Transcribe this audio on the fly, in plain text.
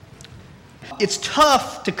It's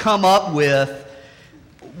tough to come up with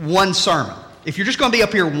one sermon. If you're just going to be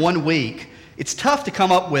up here 1 week, it's tough to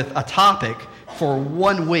come up with a topic for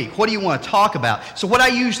 1 week. What do you want to talk about? So what I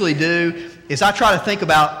usually do is I try to think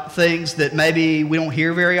about things that maybe we don't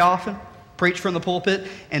hear very often, preach from the pulpit,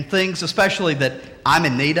 and things especially that I'm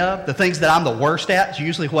in need of, the things that I'm the worst at is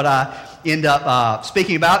usually what I end up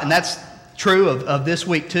speaking about, and that's true of this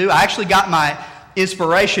week too. I actually got my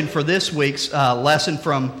inspiration for this week's lesson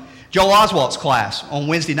from Joel Oswalt's class on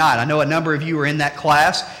Wednesday night. I know a number of you are in that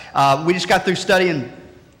class. We just got through studying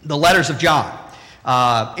the letters of John.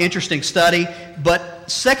 Interesting study, but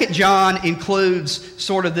 2 John includes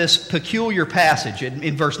sort of this peculiar passage.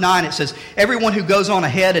 In verse 9 it says, "Everyone who goes on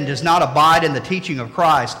ahead and does not abide in the teaching of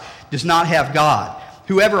Christ does not have God.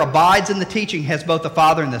 Whoever abides in the teaching has both the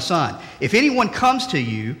Father and the Son. If anyone comes to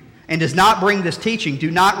you and does not bring this teaching,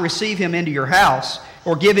 do not receive him into your house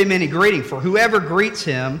or give him any greeting, for whoever greets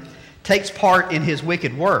him takes part in his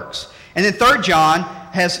wicked works." And then 3 John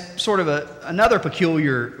has sort of another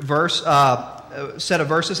peculiar set of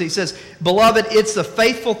verses. He says, "Beloved, it's the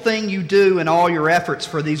faithful thing you do in all your efforts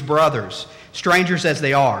for these brothers, strangers as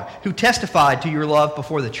they are, who testified to your love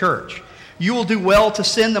before the church. You will do well to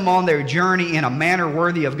send them on their journey in a manner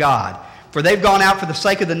worthy of God, for they've gone out for the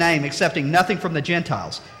sake of the name, accepting nothing from the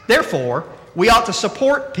Gentiles. Therefore, we ought to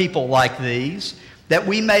support people like these, that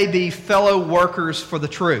we may be fellow workers for the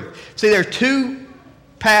truth." See, there are 2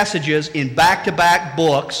 passages in back-to-back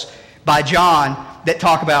books by John that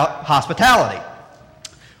talk about hospitality.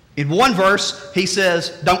 In one verse, he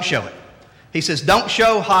says, don't show it. He says, don't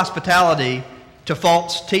show hospitality to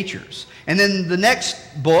false teachers. And then the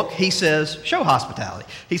next book, he says, show hospitality.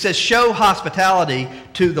 He says, show hospitality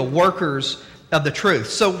to the workers of the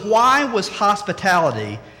truth. So why was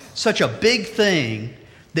hospitality such a big thing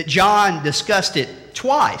that John discussed it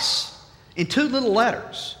twice in 2 little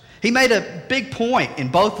letters? He made a big point in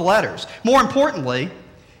both letters. More importantly,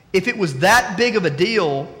 if it was that big of a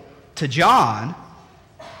deal to John,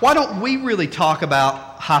 why don't we really talk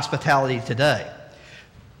about hospitality today?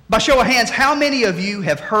 By show of hands, how many of you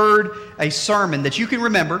have heard a sermon that you can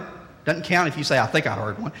remember? Doesn't count if you say, I think I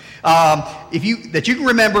heard one. That you can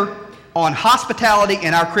remember on hospitality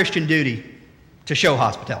and our Christian duty to show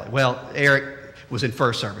hospitality. Well, Eric was in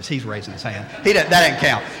first service. He's raising his hand. That doesn't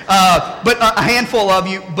count. But a handful of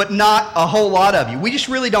you, but not a whole lot of you. We just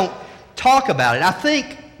really don't talk about it. I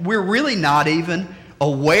think we're really not even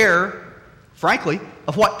aware, frankly,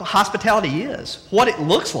 of what hospitality is, what it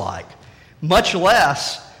looks like, much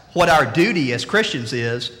less what our duty as Christians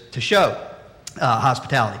is to show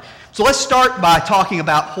hospitality. So let's start by talking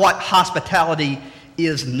about what hospitality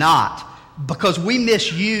is not, because we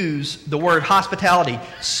misuse the word hospitality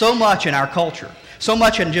so much in our culture, so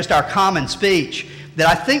much in just our common speech, that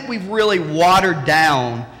I think we've really watered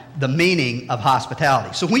down the meaning of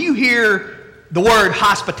hospitality. So when you hear the word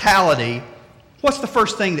hospitality, what's the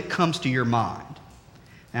first thing that comes to your mind?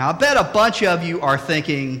 Now, I bet a bunch of you are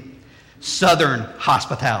thinking Southern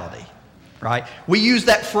hospitality, right? We use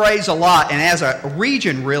that phrase a lot, and as a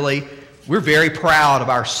region, really, we're very proud of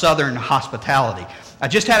our Southern hospitality. I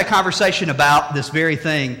just had a conversation about this very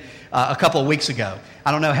thing a couple of weeks ago.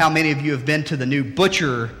 I don't know how many of you have been to the new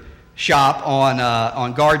butcher shop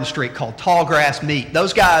on Garden Street called Tallgrass Meat.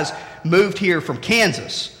 Those guys moved here from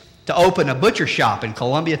Kansas to open a butcher shop in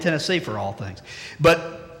Columbia, Tennessee, for all things.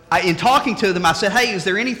 But in talking to them, I said, hey, is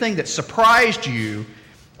there anything that surprised you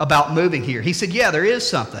about moving here? He said, yeah, there is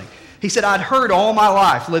something. He said, I'd heard all my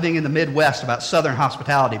life living in the Midwest about Southern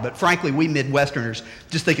hospitality, but frankly, we Midwesterners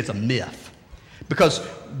just think it's a myth, because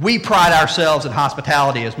we pride ourselves in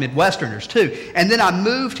hospitality as Midwesterners too. And then I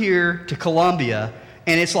moved here to Columbia,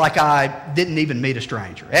 and it's like I didn't even meet a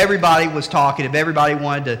stranger. Everybody was talkative. Everybody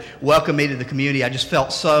wanted to welcome me to the community. I just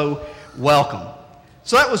felt so welcome.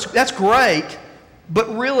 So that's great, but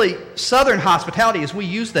really, Southern hospitality, as we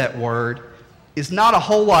use that word, is not a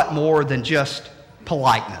whole lot more than just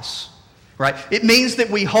politeness, right? It means that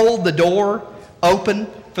we hold the door open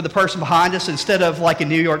for the person behind us, instead of like in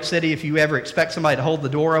New York City, if you ever expect somebody to hold the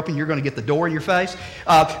door open, you're going to get the door in your face.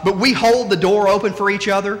 But we hold the door open for each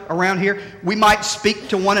other around here. We might speak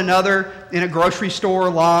to one another in a grocery store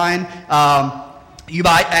line. You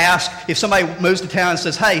might ask, if somebody moves to town and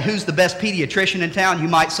says, hey, who's the best pediatrician in town? You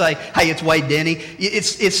might say, hey, it's Wade Denny.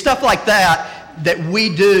 It's stuff like that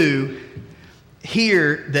we do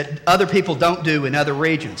here that other people don't do in other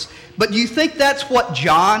regions. But do you think that's what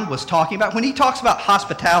John was talking about? When he talks about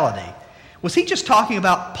hospitality, was he just talking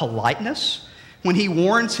about politeness? When he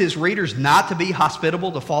warns his readers not to be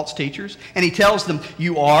hospitable to false teachers, and he tells them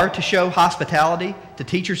you are to show hospitality to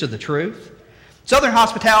teachers of the truth? Southern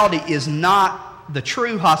hospitality is not the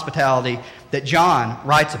true hospitality that John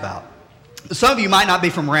writes about. Some of you might not be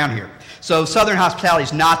from around here. So Southern hospitality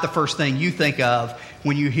is not the first thing you think of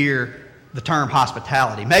when you hear the term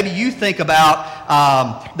hospitality. Maybe you think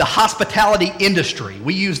about the hospitality industry.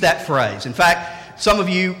 We use that phrase. In fact, some of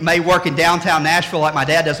you may work in downtown Nashville like my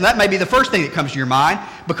dad does, and that may be the first thing that comes to your mind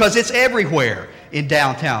because it's everywhere in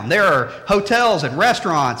downtown. There are hotels and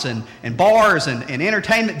restaurants and bars and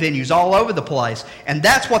entertainment venues all over the place, and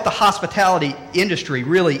that's what the hospitality industry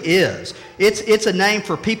really is. It's a name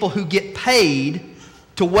for people who get paid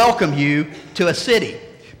to welcome you to a city.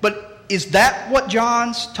 But is that what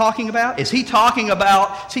John's talking about? Is he talking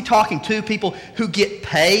to people who get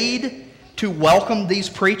paid to welcome these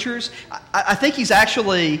preachers? I think he's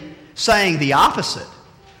actually saying the opposite.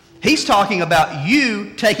 He's talking about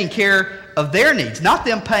you taking care of their needs, not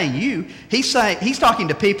them paying you. He's talking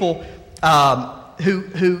to people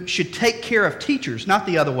who should take care of teachers, not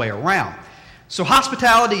the other way around. So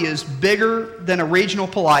hospitality is bigger than a regional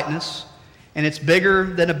politeness, and it's bigger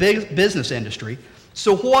than a big business industry.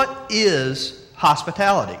 So what is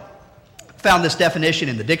hospitality? I found this definition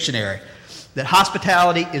in the dictionary, that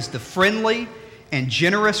hospitality is the friendly and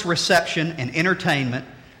generous reception and entertainment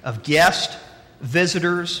of guests,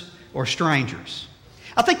 visitors, or strangers.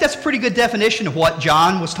 I think that's a pretty good definition of what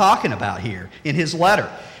John was talking about here in his letter.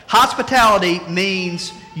 Hospitality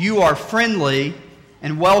means you are friendly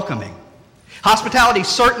and welcoming. Hospitality is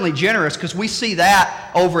certainly generous because we see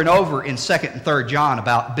that over and over in 2nd and 3rd John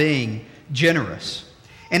about being generous.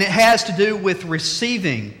 And it has to do with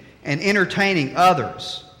receiving and entertaining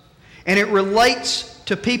others. And it relates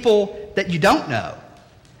to people that you don't know,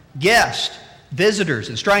 guests, visitors,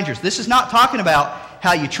 and strangers. This is not talking about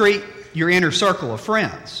how you treat your inner circle of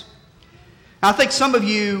friends. Now, I think some of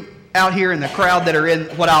you out here in the crowd that are in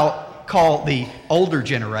what I'll call the older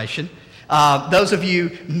generation, those of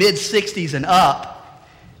you mid-60s and up,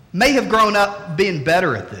 may have grown up being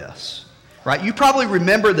better at this. Right? You probably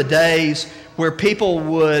remember the days where people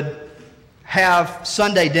would have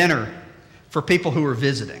Sunday dinner for people who were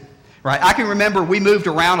visiting. Right? I can remember we moved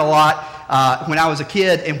around a lot when I was a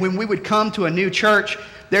kid, and when we would come to a new church,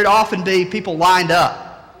 there'd often be people lined up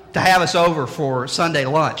to have us over for Sunday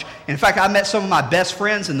lunch. In fact, I met some of my best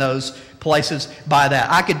friends in those places by that.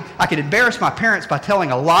 I could embarrass my parents by telling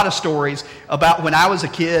a lot of stories about when I was a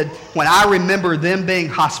kid, when I remember them being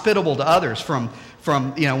hospitable to others. From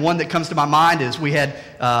one that comes to my mind is we had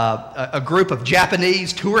a group of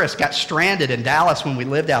Japanese tourists got stranded in Dallas when we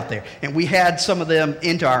lived out there, and we had some of them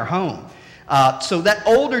into our home. So that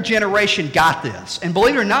older generation got this. And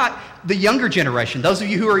believe it or not, the younger generation, those of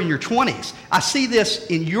you who are in your 20s, I see this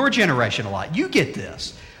in your generation a lot. You get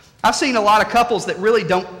this. I've seen a lot of couples that really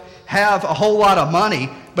don't have a whole lot of money,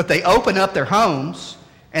 but they open up their homes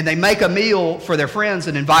and they make a meal for their friends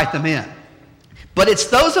and invite them in. But it's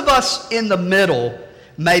those of us in the middle,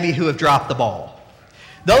 maybe, who have dropped the ball.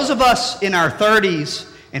 Those of us in our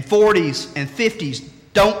 30s and 40s and 50s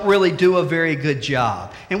don't really do a very good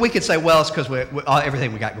job. And we could say, well, it's because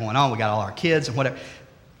everything we got going on, we got all our kids and whatever.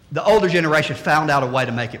 The older generation found out a way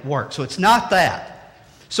to make it work. So it's not that.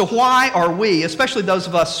 So why are we, especially those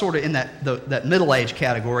of us sort of in that middle-age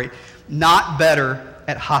category, not better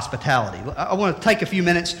at hospitality? I want to take a few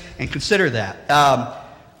minutes and consider that.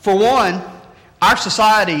 For one, our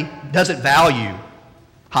society doesn't value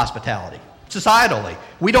hospitality. Societally,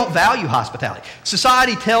 we don't value hospitality.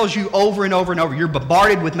 Society tells you over and over and over, you're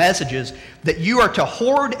bombarded with messages that you are to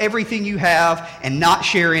hoard everything you have and not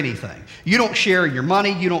share anything. You don't share your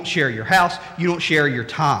money, you don't share your house, you don't share your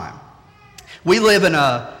time. We live in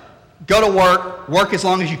a go to work as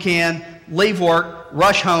long as you can, leave work,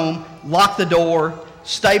 rush home, lock the door,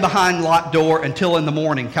 stay behind locked door until in the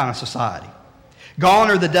morning kind of society.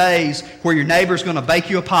 Gone are the days where your neighbor's going to bake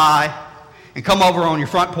you a pie and come over on your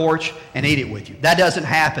front porch and eat it with you. That doesn't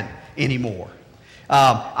happen anymore.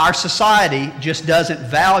 Our society just doesn't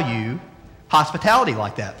value hospitality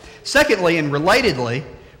like that. Secondly, and relatedly,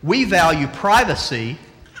 we value privacy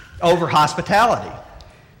over hospitality.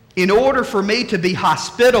 In order for me to be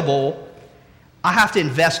hospitable, I have to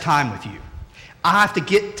invest time with you. I have to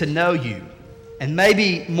get to know you. And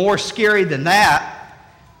maybe more scary than that,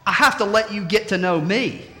 I have to let you get to know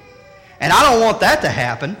me. And I don't want that to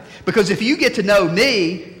happen, because if you get to know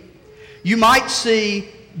me, you might see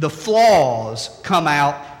the flaws come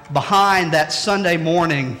out behind that Sunday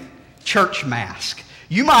morning church mask.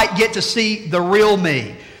 You might get to see the real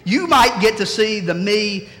me. You might get to see the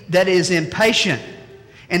me that is impatient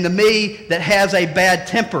and the me that has a bad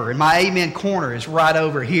temper. And my amen corner is right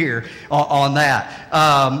over here on that.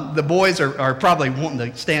 The boys are probably wanting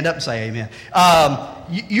to stand up and say amen.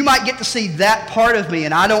 You might get to see that part of me,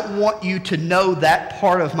 and I don't want you to know that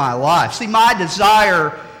part of my life. See, my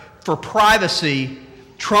desire for privacy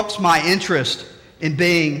trumps my interest in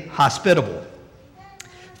being hospitable.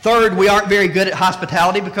 Third, we aren't very good at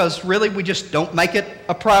hospitality because really we just don't make it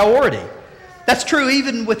a priority. That's true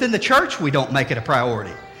even within the church, we don't make it a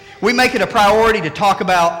priority. We make it a priority to talk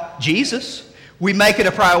about Jesus. We make it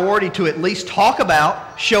a priority to at least talk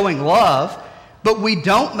about showing love, but we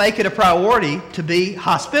don't make it a priority to be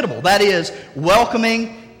hospitable. That is,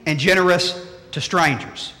 welcoming and generous to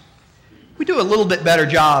strangers. We do a little bit better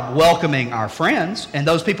job welcoming our friends and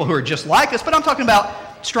those people who are just like us, but I'm talking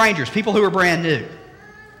about strangers, people who are brand new.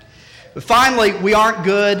 But finally, we aren't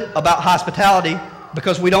good about hospitality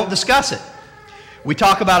because we don't discuss it. We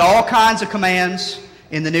talk about all kinds of commands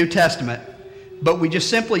in the New Testament, but we just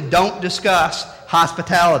simply don't discuss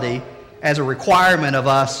hospitality as a requirement of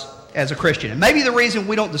us as a Christian. And maybe the reason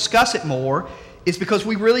we don't discuss it more is because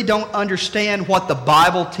we really don't understand what the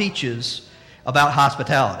Bible teaches about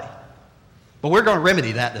hospitality. But we're going to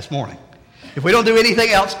remedy that this morning. If we don't do anything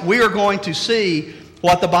else, we are going to see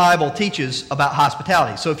what the Bible teaches about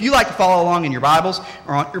hospitality. So if you like to follow along in your Bibles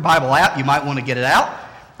or on your Bible app, you might want to get it out.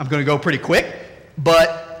 I'm going to go pretty quick,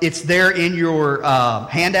 but it's there in your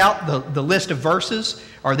handout. The list of verses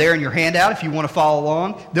are there in your handout if you want to follow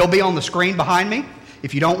along. They'll be on the screen behind me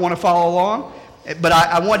if you don't want to follow along. But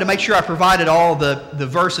I wanted to make sure I provided all the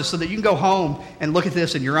verses so that you can go home and look at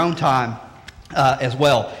this in your own time as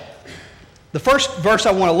well. The first verse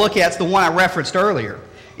I want to look at is the one I referenced earlier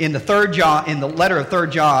in the letter of 3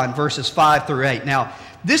 John, verses 5 through 8. Now,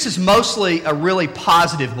 this is mostly a really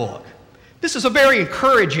positive book. This is a very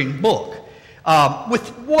encouraging book. With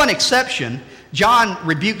one exception, John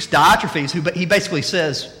rebukes Diotrephes, who he basically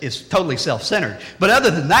says is totally self-centered. But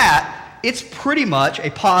other than that, it's pretty much a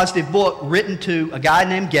positive book written to a guy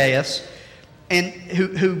named Gaius, and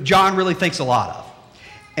who John really thinks a lot of.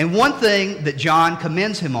 And one thing that John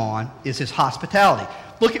commends him on is his hospitality.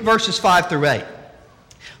 Look at verses 5 through 8.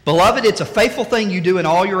 Beloved, it's a faithful thing you do in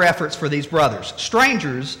all your efforts for these brothers,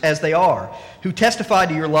 strangers as they are, who testify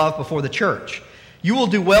to your love before the church. You will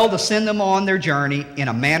do well to send them on their journey in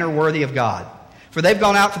a manner worthy of God, for they've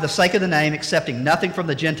gone out for the sake of the name, accepting nothing from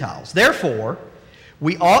the Gentiles. Therefore,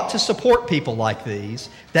 we ought to support people like these,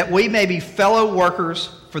 that we may be fellow workers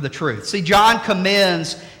for the truth. See, John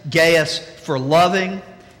commends Gaius for loving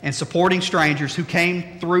and supporting strangers who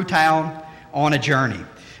came through town on a journey.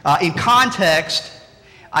 In context,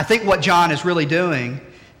 I think what John is really doing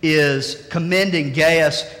is commending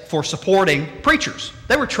Gaius for supporting preachers.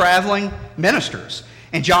 They were traveling ministers.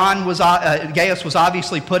 And Gaius was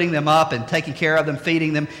obviously putting them up and taking care of them,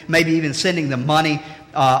 feeding them, maybe even sending them money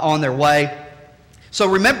on their way. So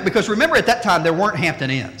remember at that time there weren't Hampton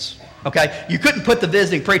Inns. Okay? You couldn't put the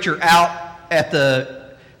visiting preacher out at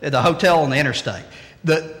the hotel on the interstate.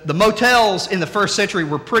 The motels in the first century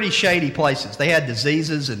were pretty shady places. They had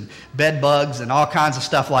diseases and bed bugs and all kinds of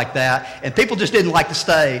stuff like that. And people just didn't like to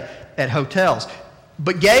stay at hotels.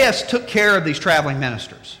 But Gaius took care of these traveling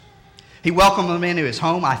ministers. He welcomed them into his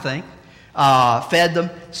home, I think, fed them,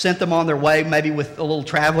 sent them on their way, maybe with a little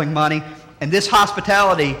traveling money. And this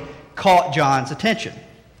hospitality caught John's attention.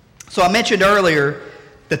 So I mentioned earlier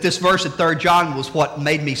that this verse in 3 John was what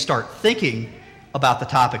made me start thinking about the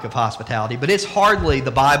topic of hospitality, but it's hardly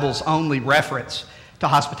the Bible's only reference to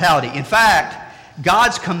hospitality. In fact,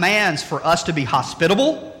 God's commands for us to be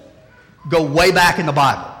hospitable go way back in the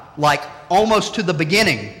Bible, like almost to the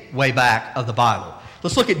beginning way back of the Bible.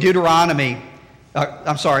 Let's look at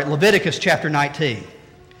Leviticus chapter 19.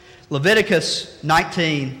 Leviticus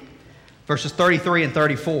 19, verses 33 and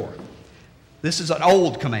 34. This is an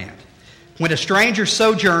old command. When a stranger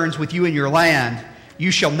sojourns with you in your land,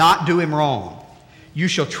 you shall not do him wrong. You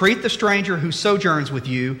shall treat the stranger who sojourns with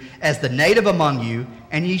you as the native among you,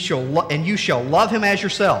 and you shall love him as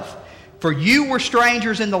yourself. For you were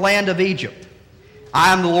strangers in the land of Egypt.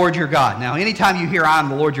 I am the Lord your God. Now, anytime you hear I am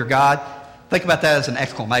the Lord your God, think about that as an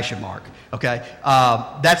exclamation mark. Okay?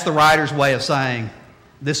 That's the writer's way of saying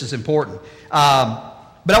this is important.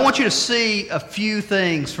 But I want you to see a few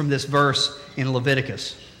things from this verse in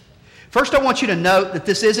Leviticus. First, I want you to note that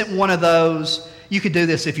this isn't one of those, you could do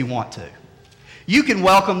this if you want to. You can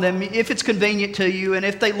welcome them if it's convenient to you and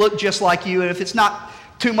if they look just like you and if it's not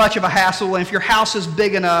too much of a hassle and if your house is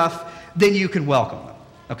big enough, then you can welcome them.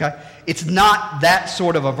 Okay? It's not that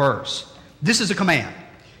sort of a verse. This is a command.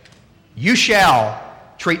 You shall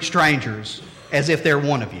treat strangers as if they're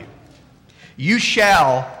one of you. You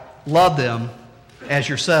shall love them as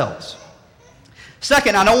yourselves.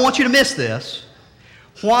 Second, I don't want you to miss this.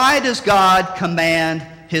 Why does God command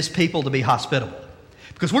his people to be hospitable?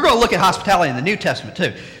 Because we're going to look at hospitality in the New Testament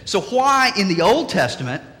too. So why in the Old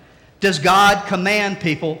Testament does God command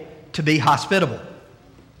people to be hospitable?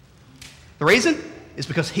 The reason is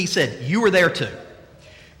because he said, you were there too.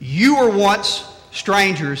 You were once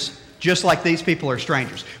strangers just like these people are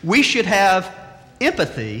strangers. We should have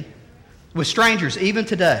empathy with strangers even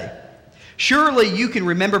today. Surely you can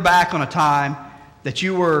remember back on a time that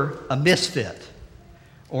you were a misfit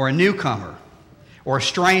or a newcomer or a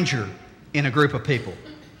stranger in a group of people.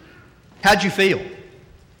 How'd you feel?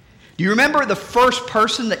 Do you remember the first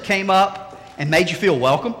person that came up and made you feel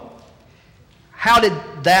welcome? How did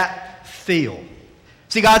that feel?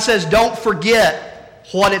 See, God says, don't forget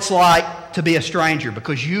what it's like to be a stranger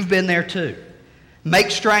because you've been there too.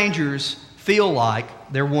 Make strangers feel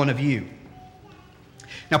like they're one of you.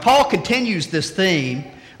 Now, Paul continues this theme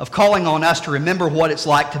of calling on us to remember what it's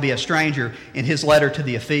like to be a stranger in his letter to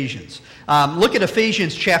the Ephesians. Look at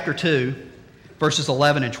Ephesians chapter 2, verses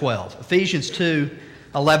 11 and 12. Ephesians 2,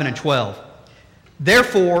 11 and 12.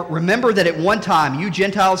 Therefore, remember that at one time you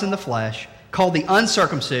Gentiles in the flesh, called the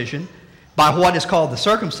uncircumcision by what is called the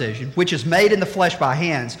circumcision, which is made in the flesh by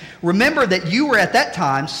hands, remember that you were at that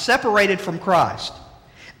time separated from Christ,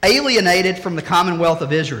 alienated from the commonwealth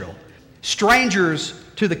of Israel, strangers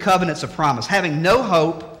to the covenants of promise, having no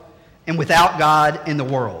hope and without God in the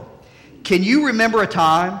world. Can you remember a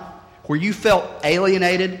time where you felt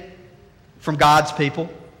alienated from God's people?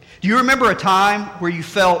 Do you remember a time where you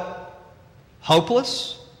felt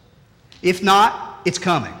hopeless? If not, it's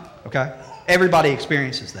coming, okay? Everybody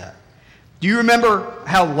experiences that. Do you remember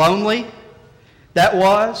how lonely that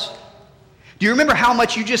was? Do you remember how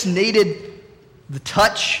much you just needed the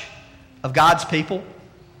touch of God's people?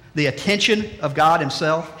 The attention of God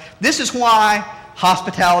himself? This is why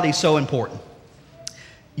hospitality is so important.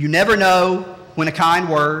 You never know when a kind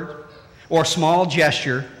word or a small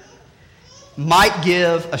gesture might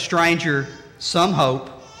give a stranger some hope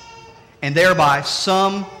and thereby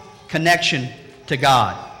some connection to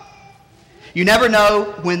God. You never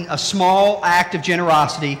know when a small act of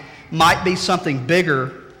generosity might be something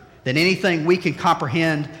bigger than anything we can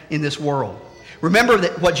comprehend in this world. Remember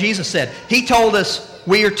that what Jesus said. He told us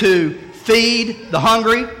we are to feed the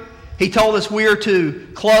hungry. He told us we are to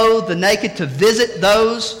clothe the naked, to visit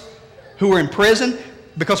those who are in prison.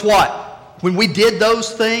 Because what? When we did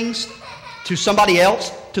those things to somebody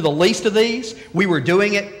else, to the least of these, we were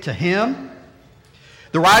doing it to him.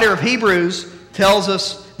 The writer of Hebrews tells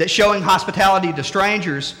us that showing hospitality to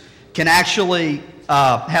strangers can actually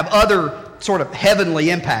have other sort of heavenly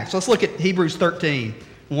impacts. Let's look at Hebrews 13,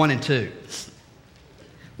 1 and 2.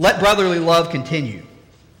 Let brotherly love continue.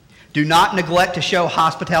 Do not neglect to show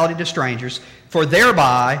hospitality to strangers, for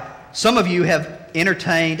thereby some of you have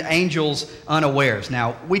entertained angels unawares.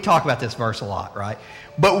 Now, we talk about this verse a lot, right?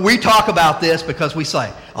 But we talk about this because we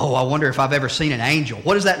say, oh, I wonder if I've ever seen an angel.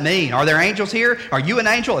 What does that mean? Are there angels here? Are you an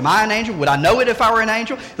angel? Am I an angel? Would I know it if I were an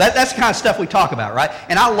angel? That's the kind of stuff we talk about, right?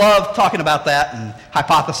 And I love talking about that and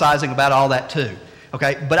hypothesizing about all that too,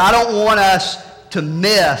 okay? But I don't want us to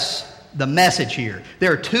miss the message here.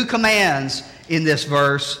 There are two commands in this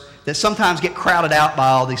verse that sometimes get crowded out by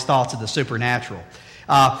all these thoughts of the supernatural.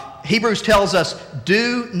 Hebrews tells us,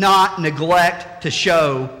 do not neglect to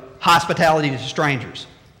show hospitality to strangers.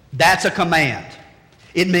 That's a command.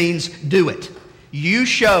 It means do it. You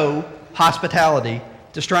show hospitality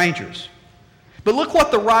to strangers. But look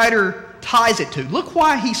what the writer ties it to. Look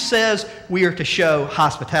why he says we are to show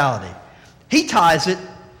hospitality. He ties it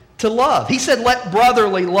to love. He said, let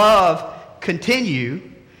brotherly love continue.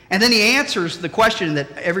 And then he answers the question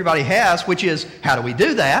that everybody has, which is, how do we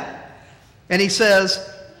do that? And he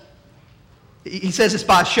says it's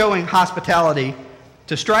by showing hospitality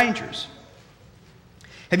to strangers.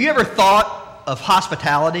 Have you ever thought of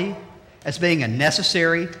hospitality as being a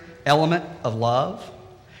necessary element of love?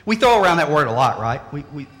 We throw around that word a lot, right?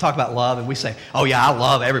 We talk about love and we say, oh yeah, I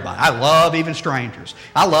love everybody. I love even strangers.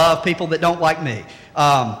 I love people that don't like me.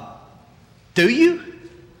 Do you?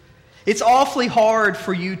 It's awfully hard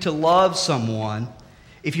for you to love someone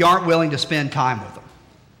if you aren't willing to spend time with them.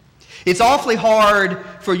 It's awfully hard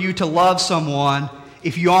for you to love someone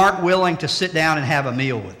if you aren't willing to sit down and have a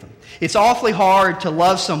meal with them. It's awfully hard to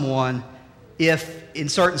love someone if, in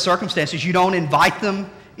certain circumstances, you don't invite them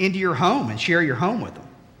into your home and share your home with them.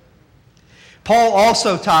 Paul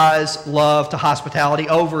also ties love to hospitality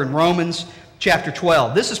over in Romans chapter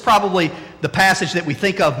 12. This is probably the passage that we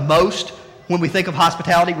think of most when we think of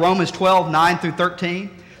hospitality, Romans 12, 9 through 13.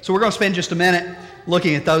 So we're going to spend just a minute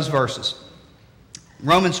looking at those verses.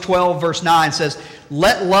 Romans 12, verse 9 says,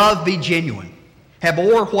 "Let love be genuine.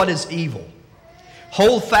 Abhor what is evil.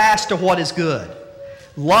 Hold fast to what is good.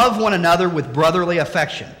 Love one another with brotherly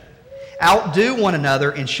affection. Outdo one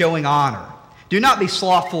another in showing honor. Do not be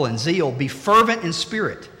slothful in zeal. Be fervent in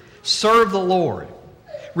spirit. Serve the Lord.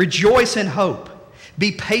 Rejoice in hope.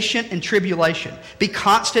 Be patient in tribulation. Be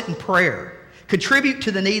constant in prayer. Contribute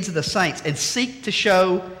to the needs of the saints and seek to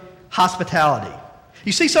show hospitality."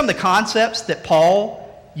 You see some of the concepts that Paul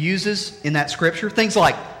uses in that scripture? Things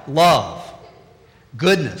like love,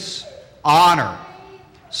 goodness, honor,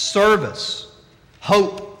 service,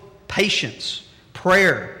 hope, patience,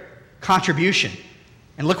 prayer, contribution.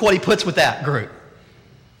 And look what he puts with that group.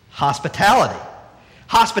 Hospitality.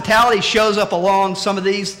 Hospitality shows up along some of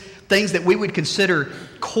these things that we would consider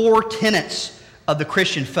core tenets of the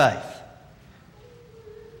Christian faith.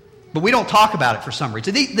 But we don't talk about it for some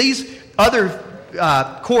reason. These other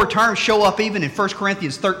core terms show up even in 1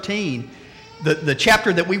 Corinthians 13, the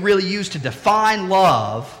chapter that we really use to define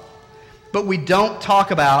love, but we don't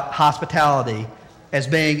talk about hospitality as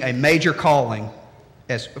being a major calling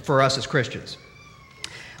for us as Christians.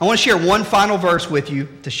 I want to share one final verse with you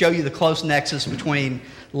to show you the close nexus between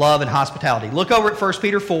love and hospitality. Look over at 1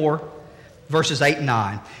 Peter 4, verses 8 and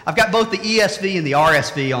 9. I've got both the ESV and the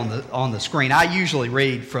RSV on the screen. I usually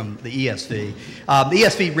read from the ESV. The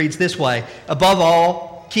ESV reads this way: "Above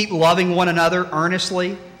all, keep loving one another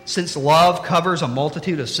earnestly, since love covers a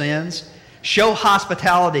multitude of sins. Show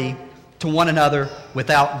hospitality to one another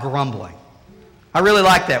without grumbling." I really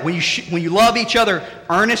like that. When you love each other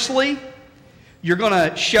earnestly, you're going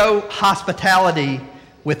to show hospitality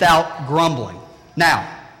without grumbling. Now,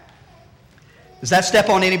 does that step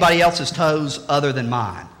on anybody else's toes other than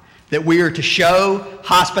mine? That we are to show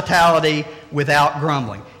hospitality without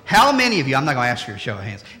grumbling. How many of you, I'm not going to ask for a show of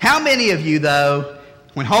hands, how many of you, though,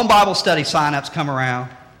 when home Bible study sign-ups come around,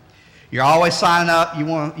 you're always signing up,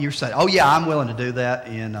 you're saying, "Oh yeah, I'm willing to do that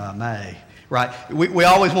in May." Right? We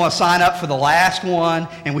always want to sign up for the last one,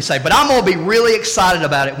 and we say, "But I'm going to be really excited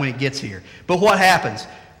about it when it gets here." But what happens?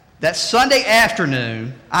 That Sunday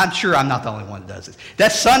afternoon, I'm sure I'm not the only one that does this.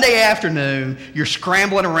 That Sunday afternoon, you're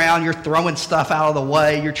scrambling around, you're throwing stuff out of the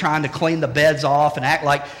way, you're trying to clean the beds off and act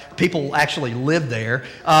like people actually live there.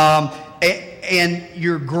 And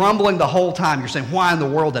you're grumbling the whole time. You're saying, "Why in the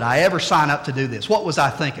world did I ever sign up to do this? What was I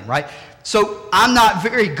thinking?" Right? So I'm not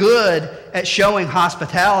very good at showing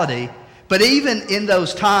hospitality, but even in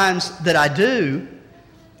those times that I do,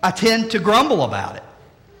 I tend to grumble about it.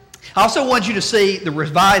 I also want you to see the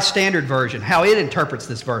Revised Standard Version, how it interprets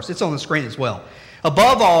this verse. It's on the screen as well.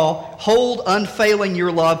 "Above all, hold unfailing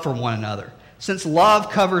your love for one another, since love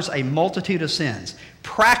covers a multitude of sins.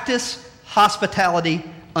 Practice hospitality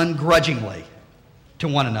ungrudgingly to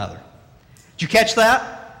one another." Did you catch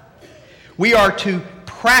that? We are to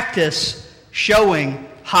practice showing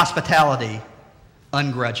hospitality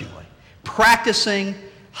ungrudgingly. Practicing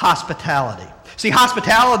hospitality. See,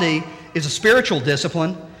 hospitality is a spiritual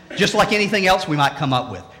discipline, just like anything else we might come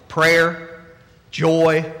up with. Prayer,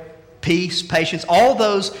 joy, peace, patience, all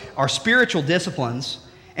those are spiritual disciplines,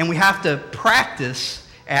 and we have to practice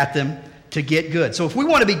at them to get good. So if we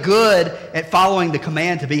want to be good at following the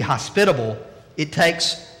command to be hospitable, it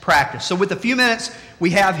takes practice. So with the few minutes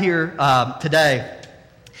we have here today,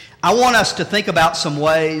 I want us to think about some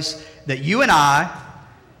ways that you and I,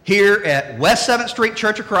 here at West 7th Street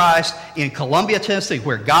Church of Christ in Columbia, Tennessee,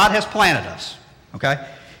 where God has planted us, okay?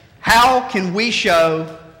 How can we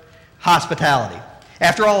show hospitality?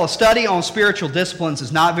 After all, a study on spiritual disciplines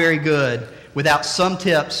is not very good without some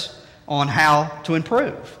tips on how to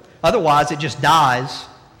improve. Otherwise, it just dies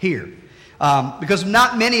here. Because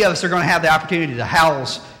not many of us are going to have the opportunity to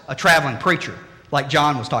house a traveling preacher like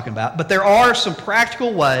John was talking about. But there are some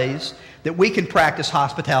practical ways that we can practice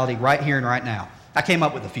hospitality right here and right now. I came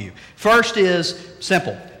up with a few. First is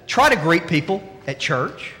simple. Try to greet people at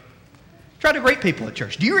church. Try to greet people at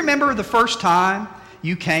church. Do you remember the first time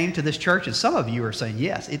you came to this church? And some of you are saying,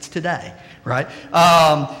 yes, it's today, right?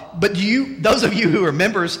 But those of you who are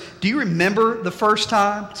members, do you remember the first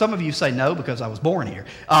time? Some of you say no because I was born here.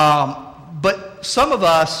 But some of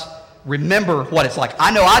us remember what it's like.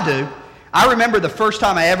 I know I do. I remember the first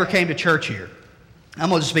time I ever came to church here. I'm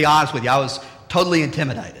going to just be honest with you. I was totally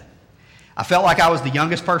intimidated. I felt like I was the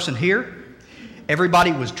youngest person here.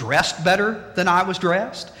 Everybody was dressed better than I was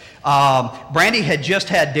dressed. Brandy had just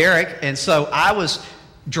had Derek, and so I was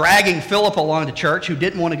dragging Philip along to church, who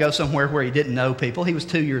didn't want to go somewhere where he didn't know people. He was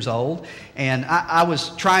 2 years old, and I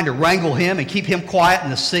was trying to wrangle him and keep him quiet in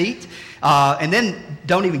the seat. And then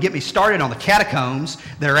don't even get me started on the catacombs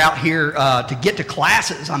that are out here to get to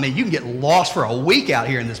classes. I mean, you can get lost for a week out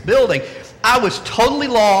here in this building. I was totally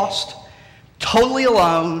lost, totally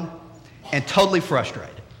alone, and totally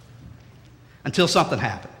frustrated until something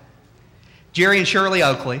happened. Jerry and Shirley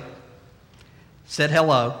Oakley said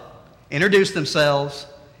hello, introduced themselves,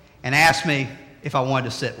 and asked me if I wanted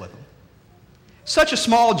to sit with them. Such a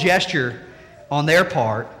small gesture on their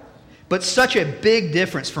part, but such a big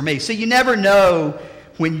difference for me. See, you never know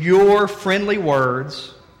when your friendly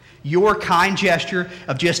words, your kind gesture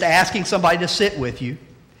of just asking somebody to sit with you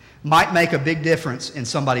might make a big difference in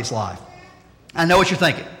somebody's life. I know what you're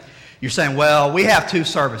thinking. You're saying, well, we have 2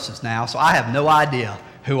 services now, so I have no idea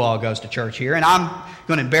who all goes to church here. And I'm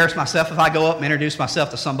going to embarrass myself if I go up and introduce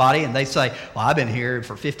myself to somebody and they say, well, I've been here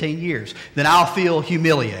for 15 years. Then I'll feel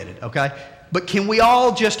humiliated, okay? But can we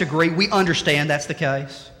all just agree, we understand that's the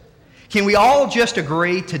case? Can we all just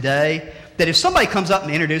agree today that if somebody comes up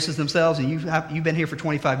and introduces themselves and you've been here for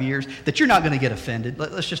 25 years, that you're not going to get offended?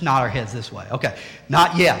 Let's just nod our heads this way. Okay,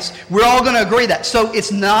 not yes. We're all going to agree that. So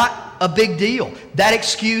it's not a big deal. That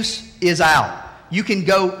excuse is out. You can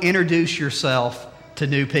go introduce yourself to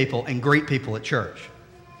new people and greet people at church.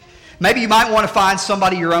 Maybe you might want to find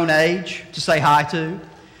somebody your own age to say hi to.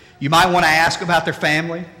 You might want to ask about their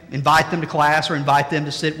family, invite them to class or invite them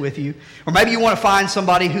to sit with you. Or maybe you want to find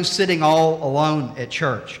somebody who's sitting all alone at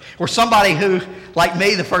church. Or somebody who, like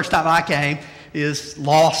me the first time I came, is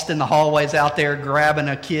lost in the hallways out there grabbing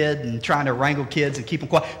a kid and trying to wrangle kids and keep them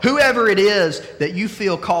quiet. Whoever it is that you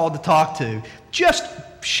feel called to talk to, just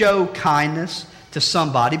show kindness to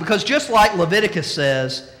somebody. Because just like Leviticus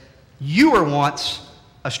says, you were once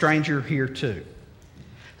a stranger here too.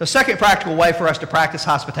 The second practical way for us to practice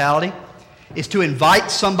hospitality is to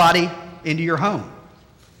invite somebody into your home.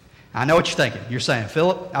 I know what you're thinking. You're saying,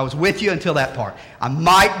 Philip, I was with you until that part. I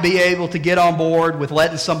might be able to get on board with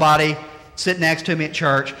letting somebody sit next to me at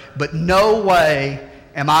church, but no way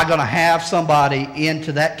am I going to have somebody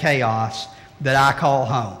into that chaos that I call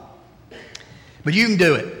home. But you can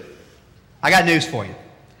do it. I got news for you.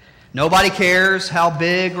 Nobody cares how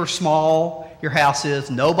big or small your house is.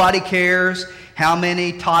 Nobody cares how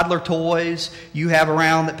many toddler toys you have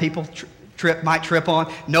around that people might trip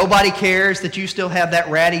on. Nobody cares that you still have that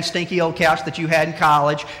ratty, stinky old couch that you had in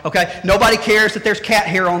college. Okay? Nobody cares that there's cat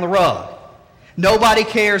hair on the rug. Nobody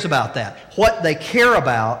cares about that. What they care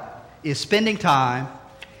about is spending time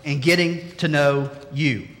and getting to know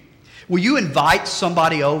you. Will you invite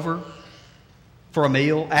somebody over for a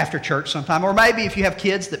meal after church sometime? Or maybe if you have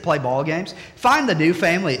kids that play ball games, find the new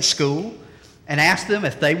family at school and ask them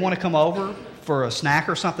if they want to come over for a snack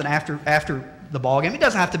or something after the ball game. It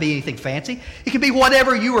doesn't have to be anything fancy. It can be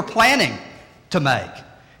whatever you were planning to make.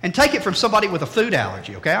 And take it from somebody with a food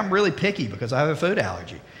allergy, okay? I'm really picky because I have a food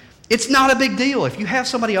allergy. It's not a big deal. If you have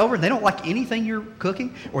somebody over and they don't like anything you're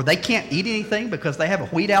cooking, or they can't eat anything because they have a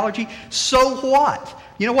wheat allergy, so what?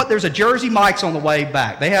 You know what? There's a Jersey Mike's on the way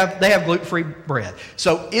back. They have gluten-free bread.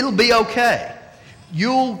 So it'll be okay.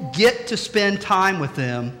 You'll get to spend time with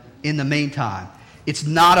them in the meantime. It's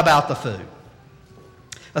not about the food.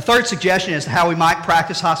 A third suggestion as to how we might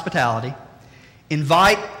practice hospitality: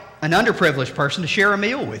 invite an underprivileged person to share a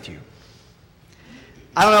meal with you.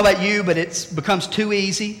 I don't know about you, but it becomes too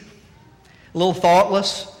easy, a little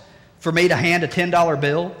thoughtless, for me to hand a $10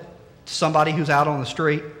 bill to somebody who's out on the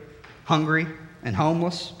street, hungry and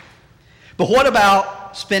homeless. But what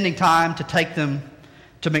about spending time to take them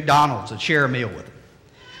to McDonald's and share a meal with them?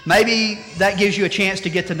 Maybe that gives you a chance to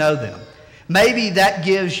get to know them. Maybe that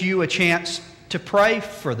gives you a chance to pray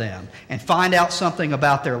for them and find out something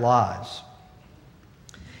about their lives.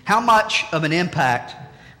 How much of an impact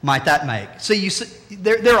might that make? See,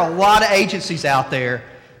 there are a lot of agencies out there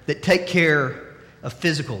that take care of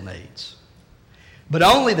physical needs. But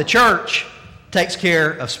only the church takes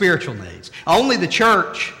care of spiritual needs. Only the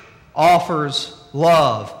church offers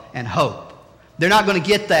love and hope. They're not going to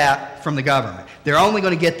get that from the government. They're only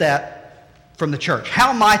going to get that from the church.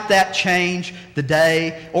 How might that change the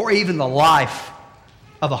day or even the life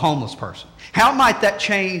of a homeless person? How might that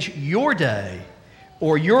change your day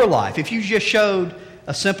or your life if you just showed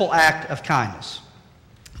a simple act of kindness?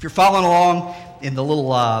 If you're following along in the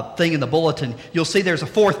little thing in the bulletin, you'll see there's a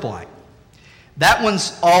fourth blank. That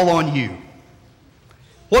one's all on you.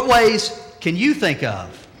 What ways can you think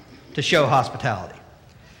of to show hospitality?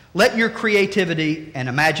 Let your creativity and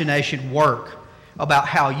imagination work about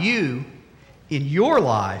how you, in your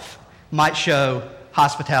life, might show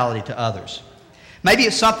hospitality to others. Maybe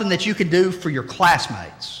it's something that you can do for your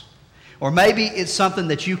classmates. Or maybe it's something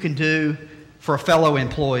that you can do for a fellow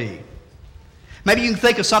employee. Maybe you can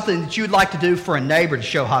think of something that you'd like to do for a neighbor to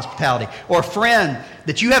show hospitality, or a friend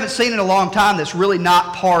that you haven't seen in a long time that's really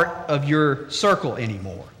not part of your circle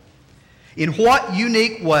anymore. In what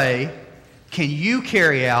unique way Can you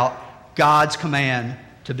carry out God's command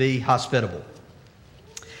to be hospitable?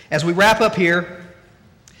 As we wrap up here,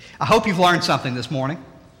 I hope you've learned something this morning.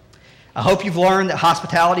 I hope you've learned that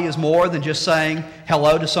hospitality is more than just saying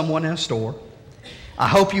hello to someone in a store. I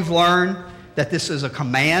hope you've learned that this is a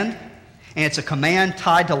command, and it's a command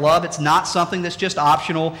tied to love. It's not something that's just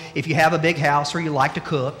optional if you have a big house or you like to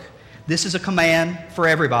cook. This is a command for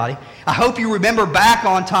everybody. I hope you remember back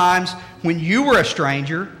on times when you were a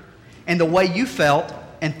stranger and the way you felt,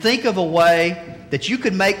 and think of a way that you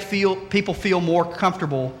could make people feel more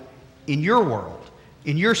comfortable in your world,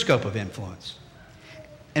 in your scope of influence.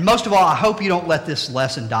 And most of all, I hope you don't let this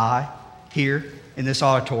lesson die here in this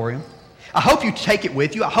auditorium. I hope you take it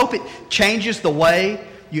with you. I hope it changes the way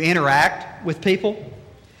you interact with people.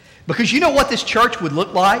 Because you know what this church would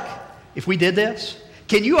look like if we did this?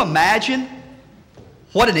 Can you imagine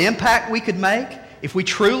what an impact we could make if we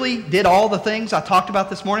truly did all the things I talked about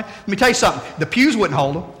this morning? Let me tell you something. The pews wouldn't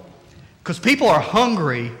hold them because people are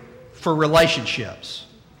hungry for relationships.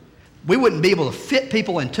 We wouldn't be able to fit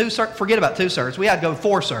people in forget about 2 services. We had to go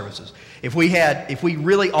 4 services if we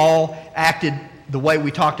really all acted the way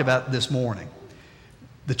we talked about this morning.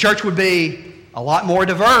 The church would be a lot more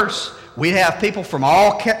diverse. We'd have people from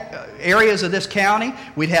all areas of this county.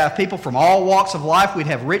 We'd have people from all walks of life. We'd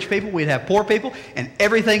have rich people. We'd have poor people and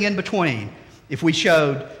everything in between if we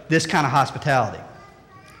showed this kind of hospitality.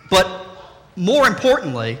 But more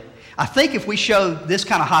importantly, I think if we showed this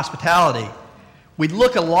kind of hospitality, we'd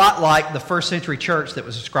look a lot like the first century church that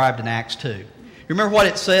was described in Acts 2. You remember what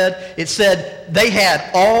it said? It said they had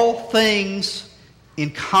all things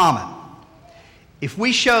in common. If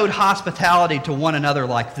we showed hospitality to one another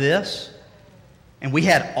like this, and we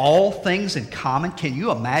had all things in common, can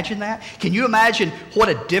you imagine that? Can you imagine what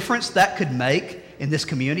a difference that could make in this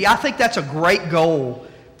community? I think that's a great goal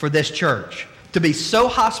for this church, to be so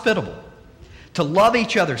hospitable, to love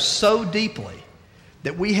each other so deeply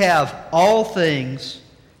that we have all things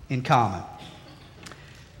in common.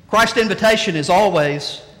 Christ's invitation is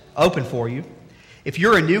always open for you. If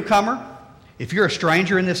you're a newcomer, if you're a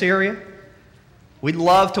stranger in this area, we'd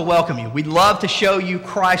love to welcome you. We'd love to show you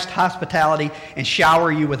Christ's hospitality and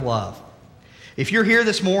shower you with love. If you're here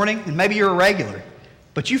this morning, and maybe you're a regular,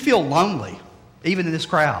 but you feel lonely, even in this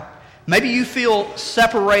crowd. Maybe you feel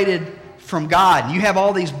separated from God, and you have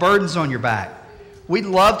all these burdens on your back. We'd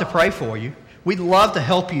love to pray for you. We'd love to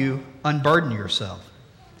help you unburden yourself.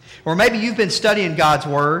 Or maybe you've been studying God's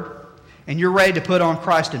Word, and you're ready to put on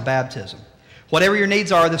Christ in baptism. Whatever your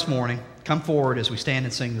needs are this morning, come forward as we stand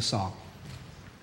and sing the song.